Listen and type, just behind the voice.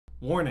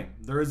Warning,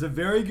 there is a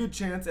very good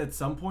chance at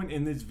some point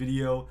in this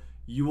video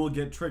you will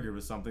get triggered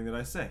with something that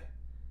I say.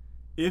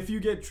 If you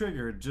get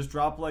triggered, just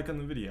drop a like on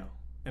the video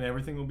and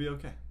everything will be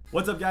okay.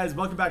 What's up guys,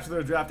 welcome back to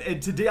the draft,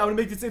 and today I'm going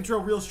to make this intro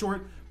real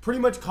short.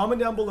 Pretty much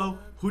comment down below,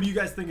 who do you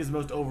guys think is the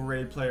most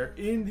overrated player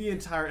in the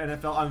entire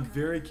NFL? I'm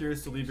very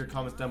curious to leave your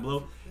comments down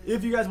below.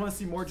 If you guys want to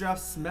see more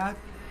drafts, smack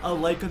a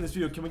like on this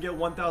video. Can we get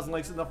 1,000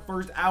 likes in the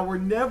first hour?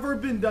 Never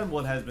been done.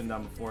 Well, it has been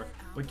done before,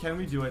 but can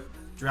we do it?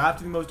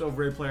 Drafting the most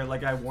overrated player,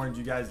 like I warned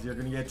you guys, you're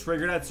going to get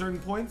triggered at certain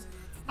points.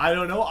 I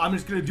don't know. I'm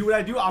just going to do what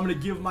I do. I'm going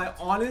to give my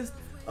honest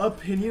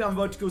opinion. I'm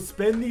about to go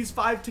spend these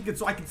 5 tickets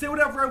so I can say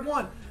whatever I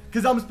want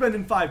because I'm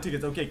spending 5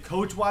 tickets. Okay,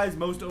 coach-wise,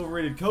 most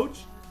overrated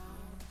coach.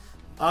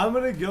 I'm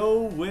going to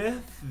go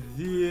with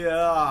the,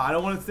 I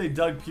don't want to say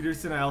Doug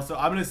Peterson. I'm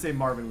going to say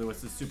Marvin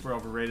Lewis is super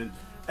overrated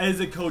as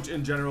a coach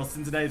in general.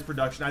 Cincinnati's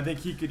production, I think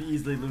he could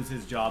easily lose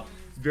his job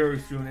very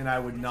soon, and I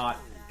would not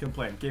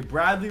complain. Okay,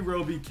 Bradley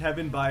Roby,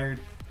 Kevin Byard,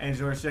 and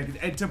Janoris Jenkins.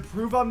 And to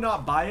prove I'm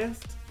not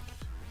biased,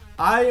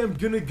 I am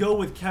going to go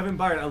with Kevin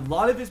Byard. A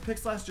lot of his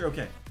picks last year,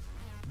 okay,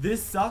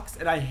 this sucks,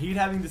 and I hate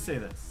having to say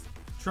this.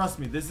 Trust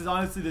me, this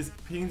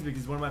pains me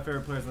because he's one of my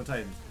favorite players on the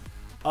Titans.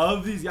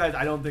 Of these guys,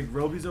 I don't think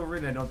Roby's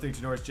overrated, and I don't think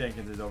Janoris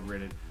Jenkins is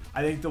overrated.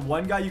 I think the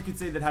one guy you could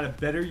say that had a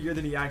better year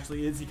than he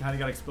actually is, he kind of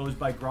got exposed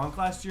by Gronk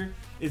last year,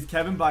 is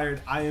Kevin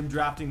Byard. I am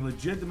drafting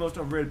legit the most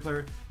overrated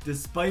player,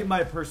 despite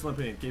my personal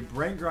opinion. Okay,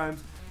 Brent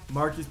Grimes,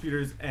 Marcus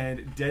Peters,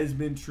 and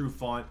Desmond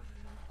Trufant.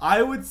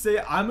 I would say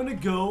I'm going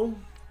to go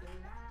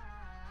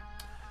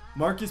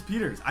Marcus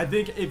Peters. I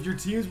think if your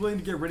team's willing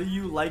to get rid of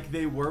you like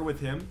they were with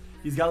him,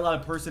 he's got a lot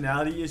of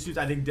personality issues.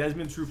 I think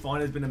Desmond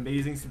Trufant has been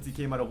amazing since he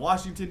came out of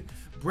Washington.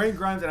 Brent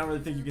Grimes, I don't really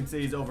think you can say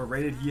he's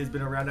overrated. He has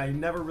been around. I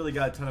never really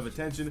got a ton of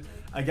attention.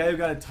 A guy who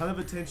got a ton of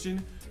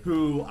attention,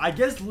 who I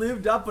guess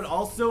lived up, but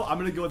also I'm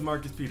going to go with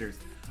Marcus Peters.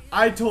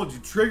 I told you,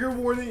 trigger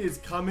warning is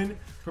coming.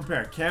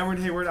 Prepare.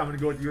 Cameron Hayward, I'm going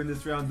to go with you in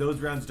this round.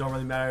 Those rounds don't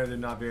really matter. They're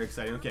not very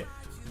exciting. Okay,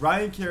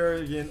 Ryan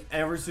Kerrigan,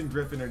 Everson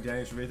Griffin, or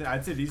Daniel Trevathan.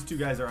 I'd say these two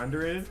guys are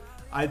underrated.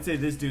 I'd say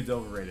this dude's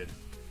overrated.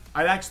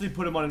 I'd actually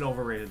put him on an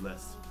overrated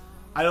list.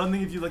 I don't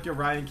think if you look at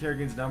Ryan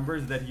Kerrigan's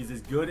numbers that he's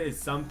as good as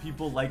some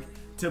people like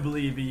to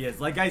believe he is.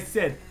 Like I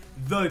said,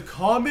 the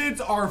comments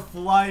are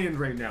flying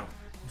right now.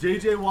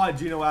 JJ Watt,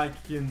 Geno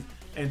Atkins,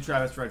 and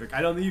Travis Frederick.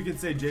 I don't think you can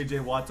say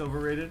JJ Watt's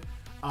overrated.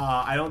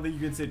 I don't think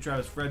you can say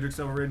Travis Frederick's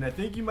overrated. And I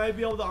think you might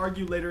be able to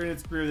argue later in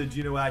his career that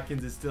Geno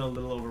Atkins is still a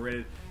little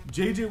overrated.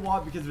 JJ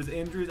Watt, because of his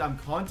injuries, I'm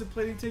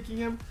contemplating taking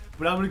him,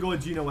 but I'm going to go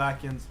with Geno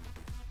Atkins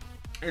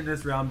in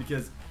this round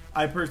because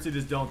I personally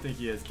just don't think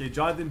he is. Okay,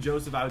 Jonathan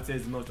Joseph, I would say,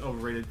 is the most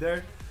overrated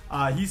there.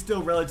 He's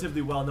still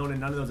relatively well known,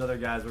 and none of those other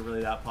guys were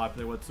really that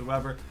popular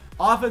whatsoever.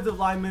 Offensive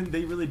linemen,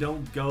 they really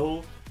don't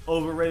go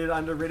overrated,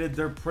 underrated.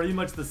 They're pretty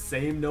much the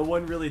same. No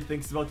one really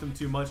thinks about them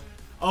too much.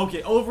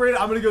 Okay, overrated,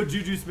 I'm going to go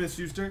Juju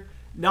Smith-Schuster.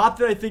 Not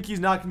that I think he's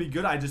not going to be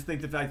good. I just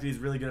think the fact that he's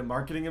really good at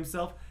marketing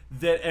himself,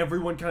 that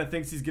everyone kind of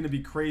thinks he's going to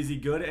be crazy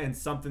good and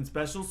something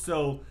special.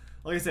 So,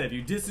 like I said, if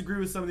you disagree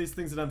with some of these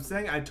things that I'm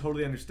saying, I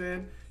totally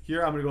understand.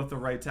 Here, I'm going to go with the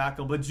right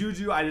tackle. But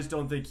Juju, I just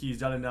don't think he's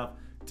done enough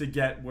to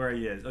get where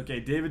he is.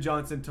 Okay, David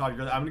Johnson, Todd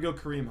Gurley. I'm going to go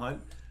Kareem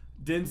Hunt.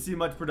 Didn't see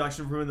much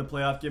production from him in the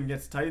playoff game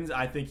against the Titans.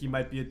 I think he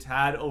might be a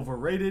tad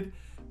overrated.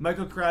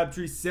 Michael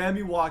Crabtree,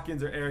 Sammy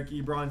Watkins, or Eric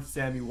Ebron.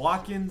 Sammy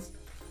Watkins.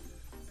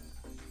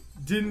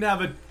 Didn't have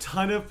a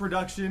ton of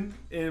production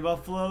in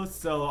Buffalo,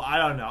 so I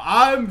don't know.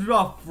 I'm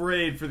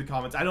afraid for the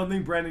comments. I don't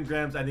think Brandon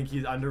Grahams, I think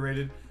he's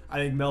underrated. I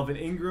think Melvin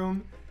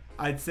Ingram.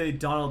 I'd say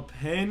Donald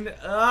Penn.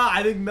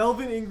 I think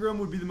Melvin Ingram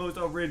would be the most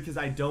overrated because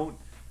I don't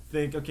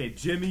think, okay,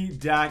 Jimmy,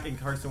 Dak, and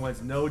Carson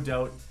Wentz, no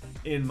doubt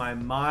in my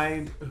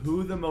mind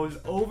who the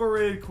most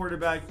overrated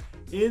quarterback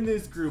in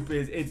this group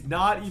is. It's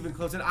not even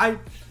close. And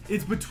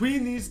it's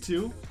between these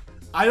two.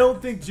 I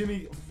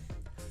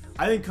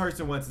think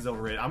Carson Wentz is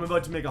overrated. I'm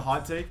about to make a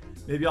hot take.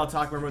 Maybe I'll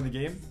talk more in the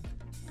game.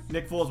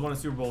 Nick Foles won a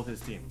Super Bowl with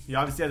his team. He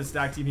obviously had a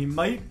stacked team. He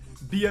might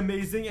be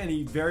amazing, and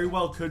he very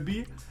well could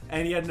be.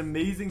 And he had an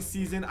amazing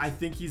season. I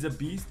think he's a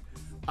beast.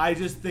 I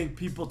just think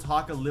people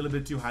talk a little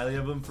bit too highly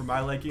of him for my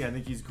liking. I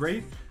think he's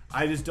great.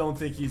 I just don't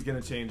think he's going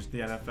to change the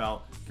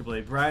NFL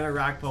completely. Brian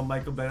Arakpo,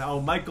 Michael Bennett. Oh,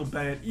 Michael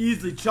Bennett.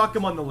 Easily chuck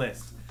him on the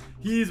list.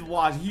 He's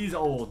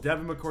old.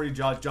 Devin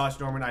McCourty, Josh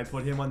Norman. I'd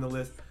put him on the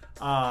list.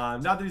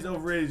 Not that he's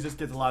overrated. He just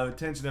gets a lot of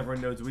attention.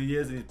 Everyone knows who he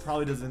is. And he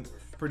probably doesn't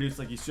produce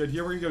like he should.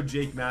 Here we're going to go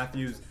Jake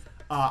Matthews.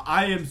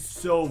 I am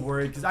so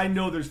worried because I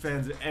know there's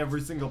fans of every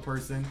single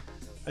person.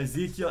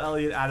 Ezekiel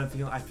Elliott, Adam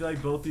Thielen. I feel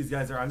like both these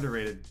guys are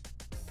underrated.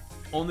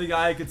 Only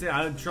guy I could say,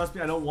 trust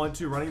me, I don't want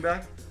to running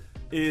back,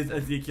 is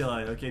Ezekiel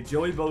Elliott. Okay,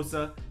 Joey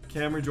Bosa,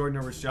 Cameron Jordan,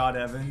 or Rashad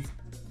Evans.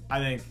 I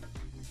think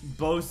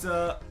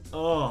Bosa,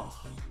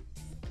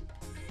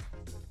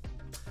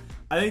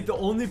 I think the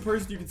only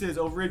person you can say is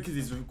overrated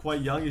because he's quite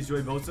young is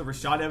Joey Bosa.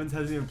 Rashad Evans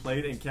hasn't even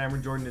played, and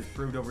Cameron Jordan has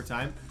proved over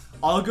time.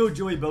 I'll go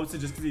Joey Bosa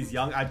just because he's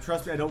young.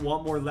 Trust me, I don't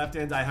want more left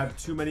hands. I have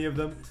too many of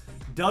them.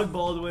 Doug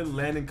Baldwin,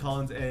 Landon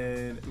Collins,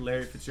 and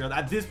Larry Fitzgerald.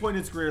 At this point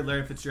in his career,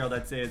 Larry Fitzgerald,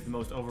 I'd say, is the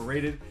most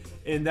overrated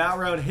in that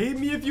round. Hate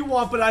me if you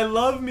want, but I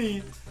love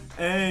me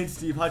And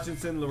Steve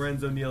Hutchinson,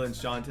 Lorenzo Neal, and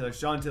Sean Taylor.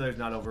 Sean Taylor's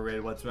not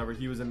overrated whatsoever.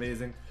 He was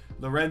amazing.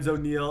 Lorenzo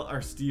Neal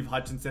or Steve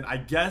Hutchinson. I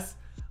guess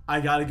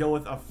I gotta go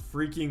with a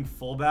freaking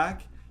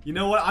fullback. You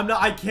know what?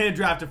 I can't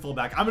draft a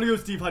fullback. I'm gonna go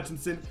Steve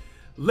Hutchinson.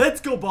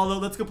 Let's go, Ballo.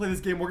 Let's go play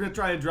this game. We're gonna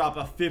try and drop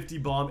a 50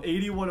 bomb.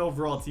 81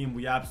 overall team.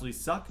 We absolutely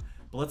suck.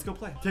 But let's go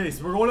play. Okay,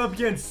 so we're going up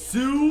against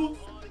Sue,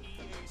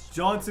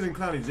 Johnson, and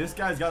Clowney. This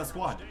guy's got a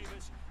squad.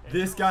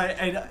 This guy,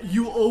 and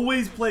you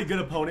always play good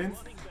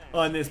opponents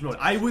on this mode.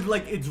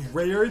 It's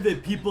rare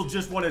that people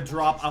just want to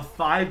drop a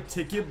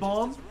 5-ticket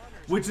bomb,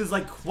 which is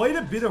like quite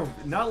a bit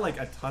of, not like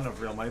a ton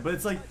of real money, but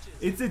it's like,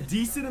 it's a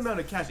decent amount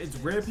of cash. It's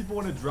rare people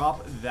want to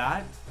drop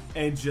that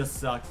and just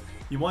suck.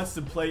 He wants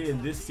to play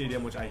in this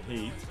stadium, which I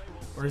hate.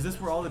 Or is this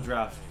where all the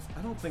drafts?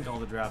 I don't think all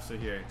the drafts are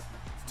here.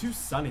 It's too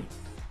sunny.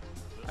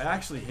 I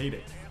actually hate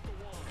it.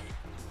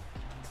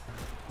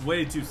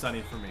 Way too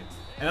sunny for me.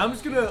 And I'm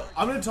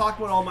gonna talk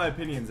about all my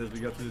opinions as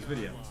we go through this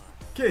video.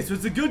 Okay, so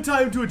it's a good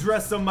time to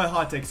address some of my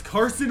hot takes.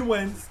 Carson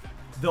Wentz,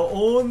 the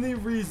only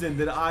reason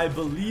that I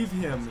believe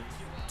him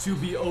to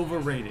be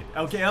overrated.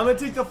 Okay, I'm gonna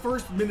take the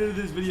first minute of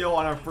this video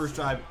on our first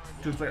drive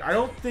to explain. I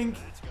don't think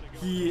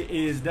he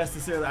is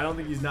necessarily, I don't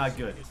think he's not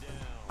good.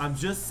 I'm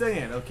just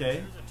saying,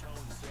 okay?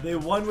 They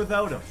won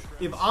without him.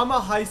 If I'm a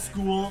high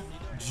school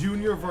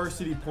junior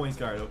varsity point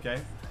guard,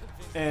 okay?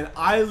 And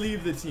I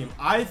leave the team,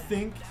 I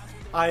think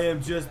I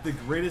am just the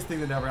greatest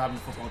thing that ever happened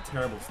in football.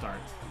 Terrible start.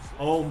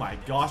 Oh my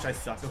gosh, I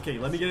suck. Okay,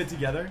 let me get it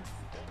together.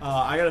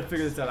 I gotta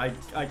figure this out.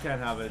 I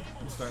can't have it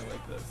start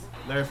like this.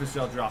 Larry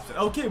Fitzgerald drops it.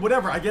 Okay,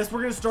 whatever. I guess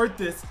we're gonna start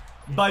this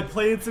by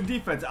playing some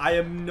defense. I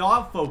am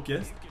not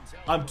focused.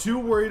 I'm too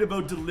worried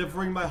about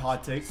delivering my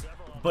hot takes,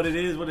 but it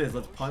is what it is.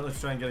 Let's punt. Let's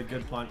try and get a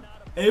good punt.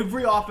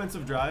 Every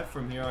offensive drive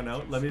from here on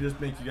out, let me just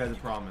make you guys a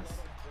promise.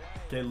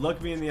 Okay,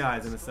 look me in the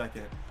eyes in a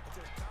second.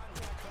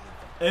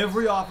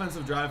 Every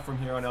offensive drive from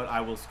here on out, I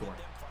will score.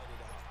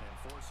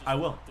 I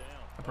will.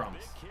 I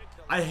promise.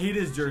 I hate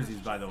his jerseys,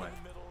 by the way.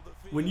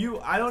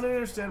 I don't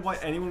understand why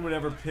anyone would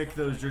ever pick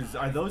those jerseys.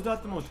 Are those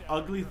not the most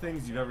ugly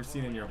things you've ever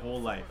seen in your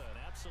whole life?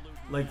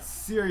 Like,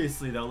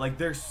 seriously, though. Like,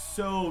 they're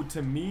so,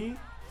 to me,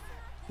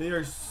 they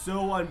are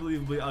so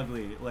unbelievably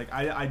ugly. Like,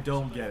 I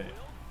don't get it.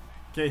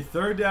 Okay,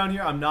 third down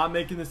here. I'm not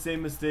making the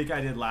same mistake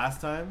I did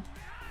last time.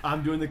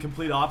 I'm doing the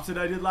complete opposite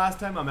I did last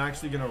time. I'm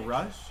actually going to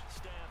rush.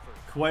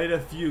 Quite a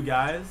few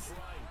guys.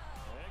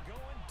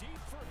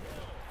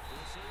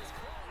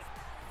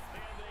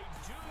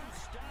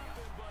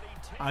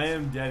 I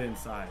am dead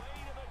inside.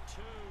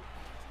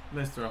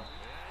 Nice throw.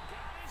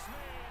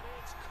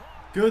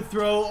 Good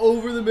throw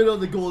over the middle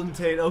of the Golden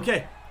Tate.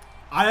 Okay,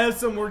 I have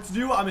some work to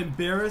do. I'm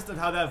embarrassed of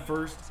how that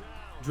first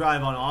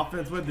drive on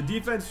offense went. The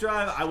defense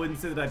drive, I wouldn't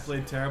say that I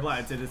played terrible.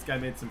 I'd say this guy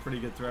made some pretty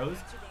good throws.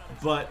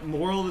 But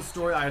moral of the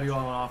story, I gotta go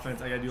on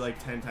offense. I gotta do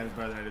like 10 times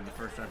better than I did the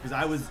first drive. Because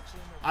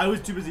I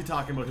was too busy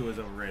talking about who was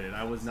overrated.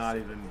 I was not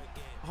even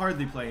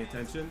hardly paying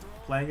attention.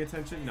 Playing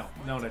attention? No,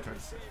 no what I tried to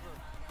say.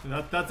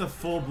 So that's a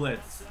full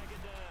blitz.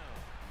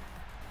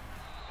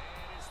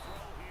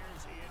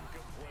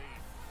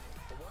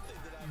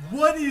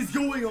 What is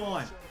going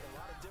on?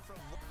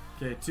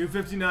 Okay,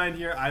 259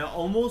 here. I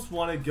almost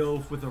want to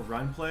go with a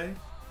run play,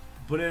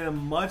 but in a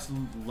much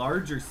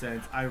larger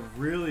sense, I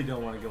really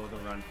don't want to go with a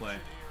run play.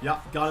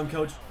 Yeah, got him,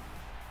 coach.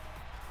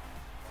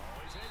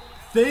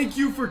 Thank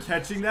you for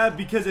catching that,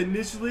 because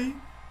initially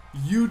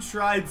you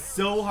tried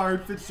so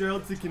hard,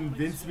 Fitzgerald, to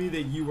convince me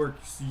that you were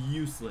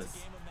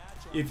useless.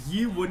 If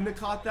you wouldn't have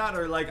caught that,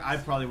 or like, I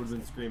probably would have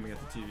been screaming at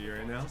the TV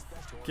right now.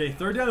 Okay,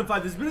 third down and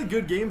 5. This has been a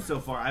good game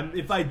so far.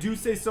 If I do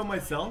say so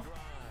myself,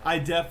 I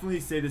definitely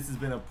say this has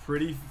been a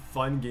pretty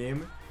fun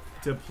game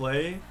to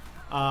play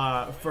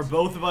for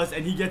both of us.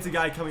 And he gets a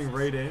guy coming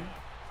right in.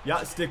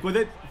 Yeah, stick with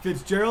it.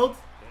 Fitzgerald.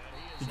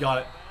 He got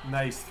it.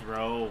 Nice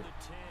throw.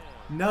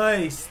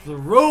 Nice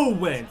throw,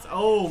 Wentz.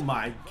 Oh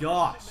my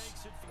gosh.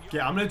 Okay,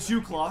 I'm going to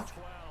chew clock.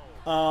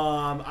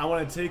 I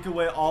want to take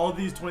away all of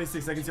these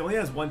 26 seconds. He only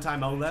has one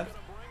timeout left.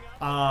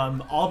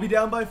 I'll be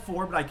down by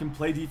 4, but I can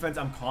play defense.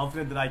 I'm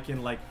confident that I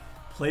can like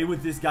play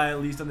with this guy at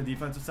least on the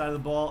defensive side of the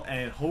ball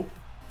and hope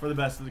for the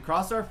best. So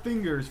cross our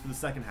fingers for the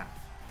second half.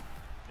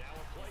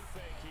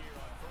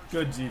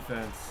 Good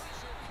defense.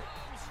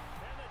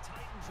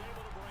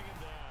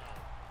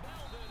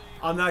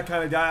 I'm that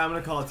kind of guy. I'm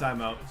going to call a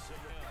timeout.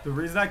 The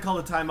reason I call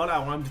a timeout, I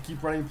want him to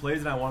keep running plays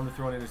and I want him to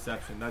throw an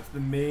interception. That's the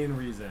main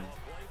reason.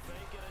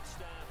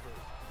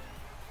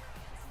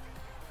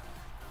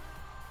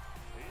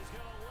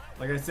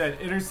 Like I said,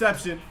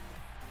 interception.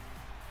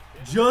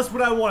 Just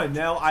what I wanted.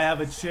 Now I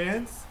have a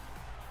chance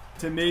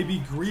to maybe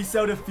grease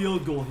out a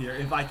field goal here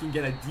if I can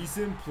get a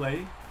decent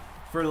play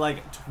for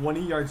like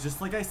 20 yards.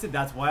 Just like I said,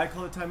 that's why I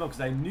call it timeout, because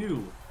I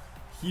knew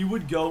he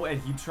would go and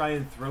he'd try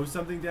and throw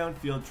something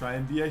downfield, try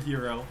and be a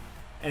hero,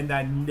 and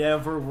that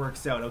never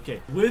works out.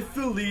 Okay, with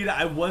the lead,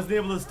 I wasn't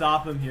able to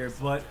stop him here,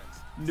 but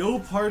no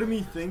part of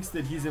me thinks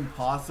that he's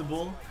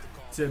impossible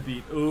to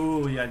beat.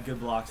 Ooh, he had good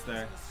blocks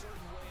there.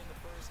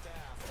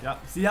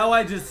 Yep. See how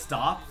I just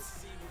stopped?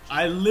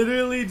 I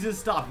literally just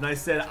stopped and I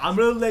said, I'm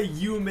going to let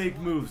you make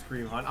moves,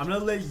 Kareem Hunt. I'm going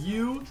to let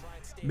you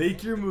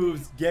Make your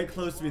moves. Get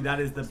close to me. That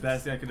is the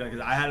best thing I could do.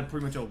 Because I had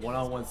pretty much a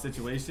one-on-one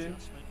situation.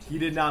 He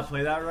did not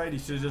play that right. He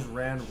should have just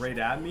ran right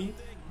at me.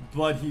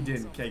 But he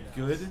didn't. Okay,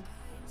 good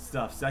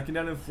stuff. 2nd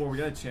down and 4. We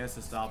got a chance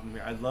to stop him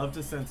here. I'd love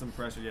to send some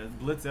pressure. Yeah,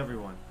 blitz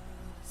everyone.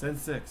 Send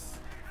 6.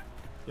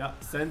 Yeah,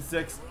 send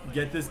 6.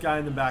 Get this guy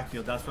in the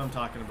backfield. That's what I'm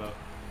talking about.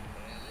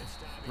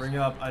 Bring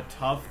up a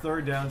tough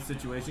 3rd down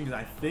situation. Because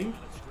I think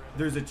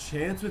there's a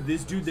chance with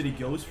this dude that he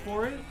goes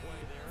for it.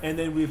 And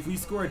then if we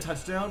score a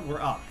touchdown,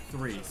 we're up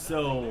 3.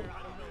 So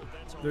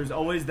there's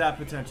always that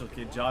potential.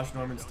 Okay, Josh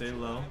Norman, stay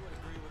low.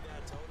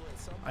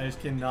 I just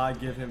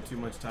cannot give him too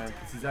much time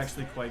because he's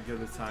actually quite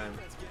good with time.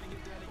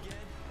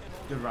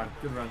 Good run,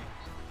 good run.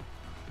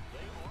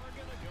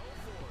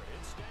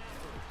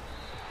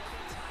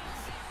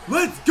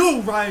 Let's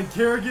go, Ryan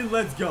Kerrigan.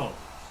 Let's go.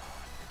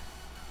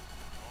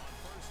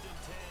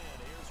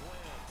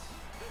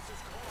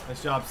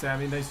 Nice job,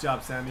 Sammy. Nice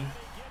job, Sammy.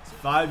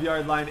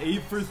 5-yard line,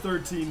 8 for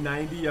 13,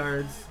 90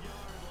 yards.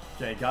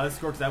 Okay, gotta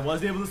score because I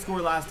wasn't able to score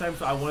last time,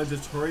 so I want to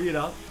just hurry it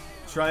up.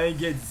 Try and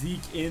get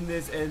Zeke in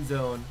this end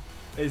zone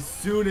as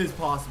soon as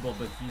possible,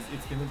 but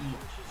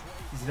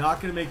he's not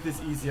gonna make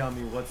this easy on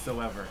me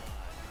whatsoever.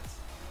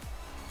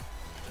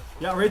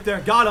 Yeah, right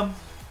there, got him.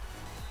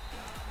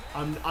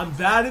 I'm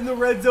bad in the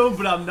red zone,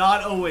 but I'm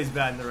not always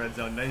bad in the red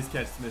zone. Nice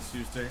catch,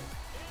 Smith-Schuster.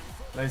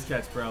 Nice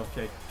catch, bro.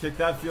 Okay, kick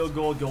that field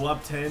goal, go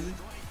up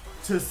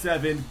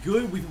 10-7.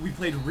 Good. We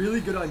played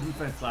really good on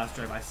defense last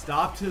drive. I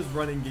stopped his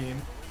running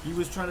game. He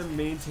was trying to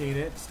maintain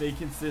it, stay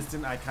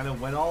consistent. I kind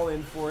of went all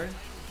in for it.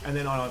 And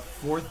then on a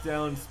 4th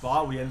down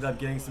spot, we ended up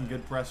getting some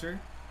good pressure.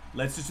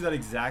 Let's just do that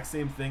exact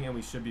same thing, and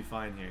we should be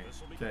fine here.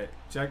 Okay,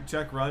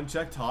 check run,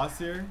 check toss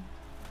here.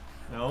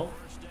 No,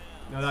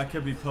 that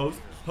could be post.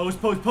 Post.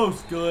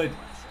 Good.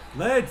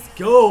 Let's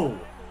go.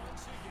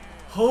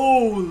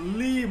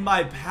 Holy,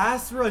 my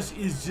pass rush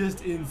is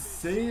just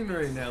insane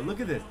right now. Look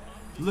at this.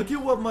 Look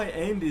at what my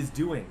end is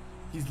doing.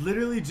 He's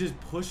literally just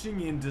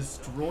pushing in,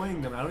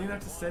 destroying them. I don't even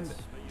have to send,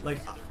 like,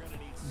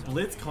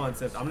 blitz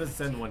concept. I'm going to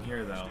send one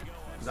here, though.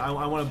 I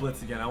want to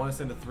blitz again. I want to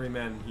send a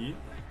 3-man heat.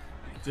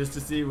 Just to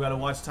see. We got to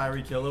watch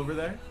Tyreek Hill over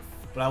there.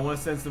 But I want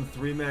to send some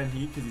 3-man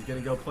heat because he's going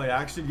to go play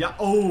action. Yeah.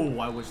 Oh,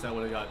 I wish that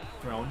would have got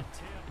thrown.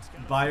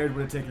 Bayard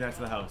would have taken that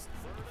to the house.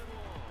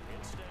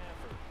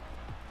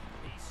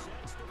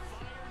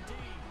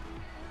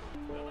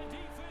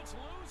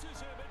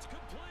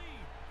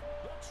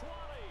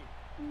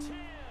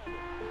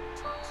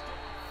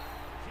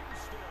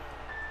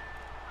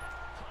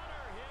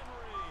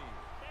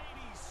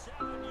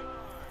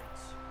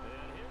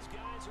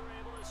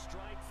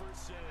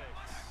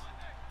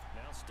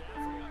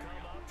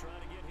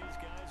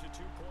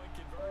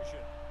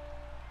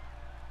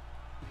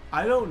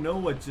 I don't know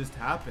what just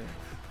happened.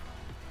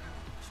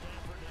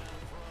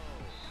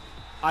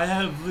 I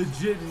have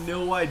legit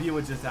no idea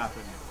what just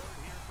happened.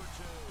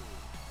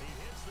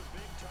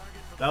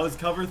 That was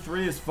cover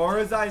 3. As far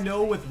as I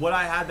know, with what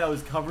I had, that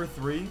was cover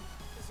 3.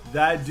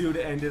 That dude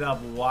ended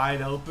up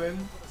wide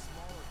open.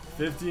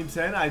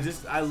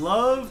 15-10. I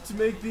love to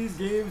make these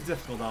games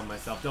difficult on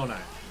myself, don't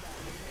I?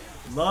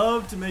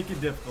 Love to make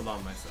it difficult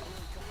on myself.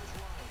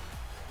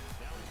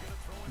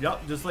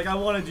 Yep, just like I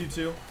wanted you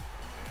to.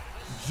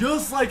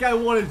 Just like I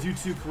wanted you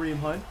to, Kareem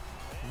Hunt.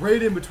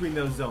 Right in between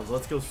those zones.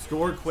 Let's go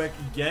score quick.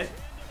 Get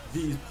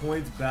these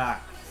points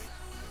back.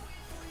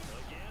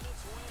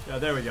 Yeah,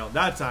 there we go.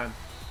 That time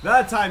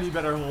you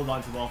better hold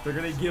on to the ball. If they're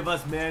going to give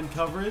us man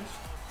coverage,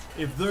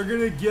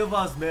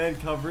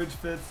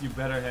 Fitz, you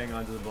better hang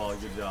on to the ball.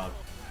 Good job.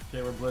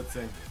 Okay, we're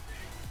blitzing.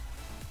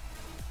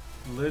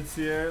 Blitz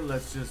here.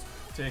 Let's just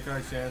take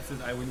our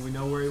chances. We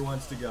know where he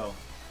wants to go.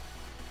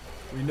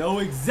 We know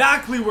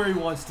exactly where he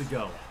wants to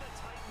go.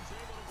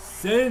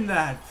 Send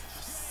that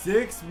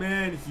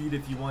 6-man heat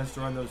if he wants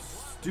to run those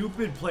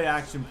stupid play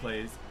action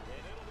plays.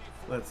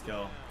 Let's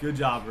go. Good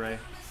job, Ray.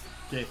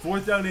 Okay,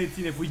 4th down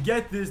 18. If we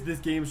get this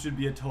game should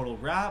be a total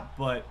wrap,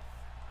 but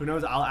who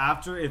knows?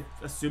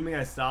 Assuming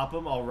I stop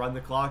him, I'll run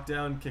the clock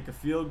down, kick a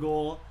field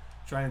goal,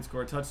 try and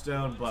score a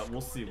touchdown, but we'll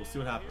see. We'll see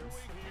what happens.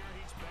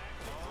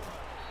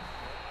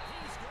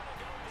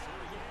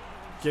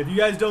 Okay, if you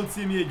guys don't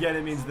see me again,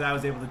 it means that I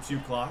was able to chew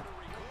clock.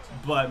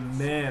 But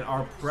man,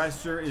 our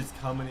pressure is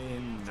coming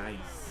in nice.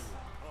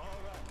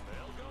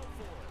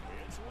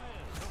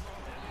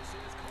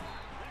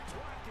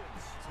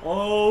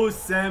 Oh,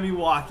 Sammy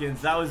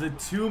Watkins. That was a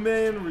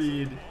 2-man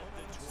read.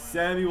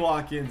 Sammy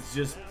Watkins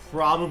just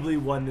probably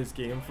won this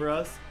game for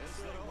us.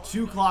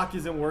 2 clock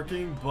isn't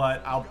working,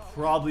 but I'll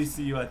probably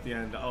see you at the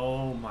end.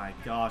 Oh my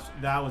gosh,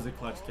 that was a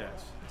clutch catch.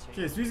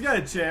 Okay, so he's got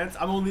a chance.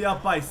 I'm only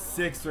up by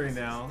 6 right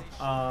now.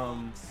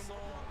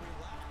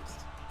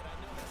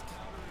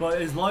 But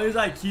as long as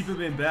I keep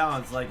him in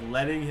bounds, like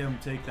letting him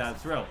take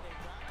that throw.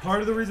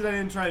 Part of the reason I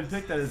didn't try and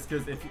pick that is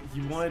because if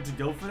he wanted to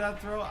go for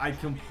that throw, I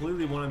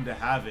completely want him to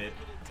have it.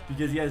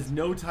 Because he has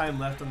no time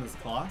left on this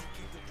clock.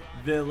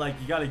 Then, like,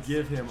 you got to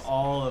give him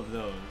all of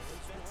those.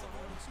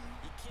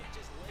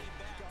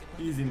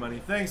 Easy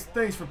money.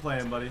 Thanks for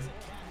playing, buddy.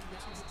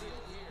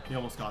 He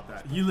almost got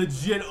that. He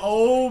legit,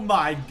 oh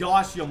my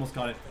gosh, he almost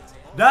got it.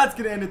 That's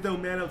going to end it though,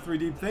 man up 3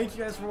 deep. Thank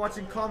you guys for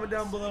watching. Comment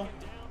down below.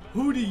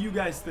 Who do you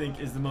guys think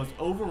is the most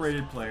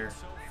overrated player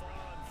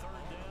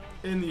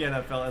in the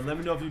NFL? And let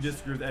me know if you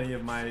disagree with any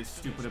of my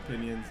stupid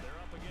opinions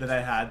that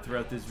I had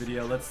throughout this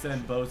video. Let's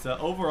send Bosa.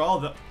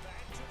 Overall,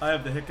 I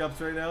have the hiccups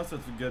right now, so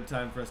it's a good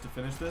time for us to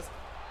finish this.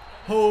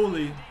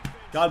 Holy,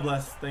 God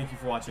bless. Thank you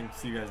for watching.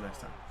 See you guys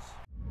next time.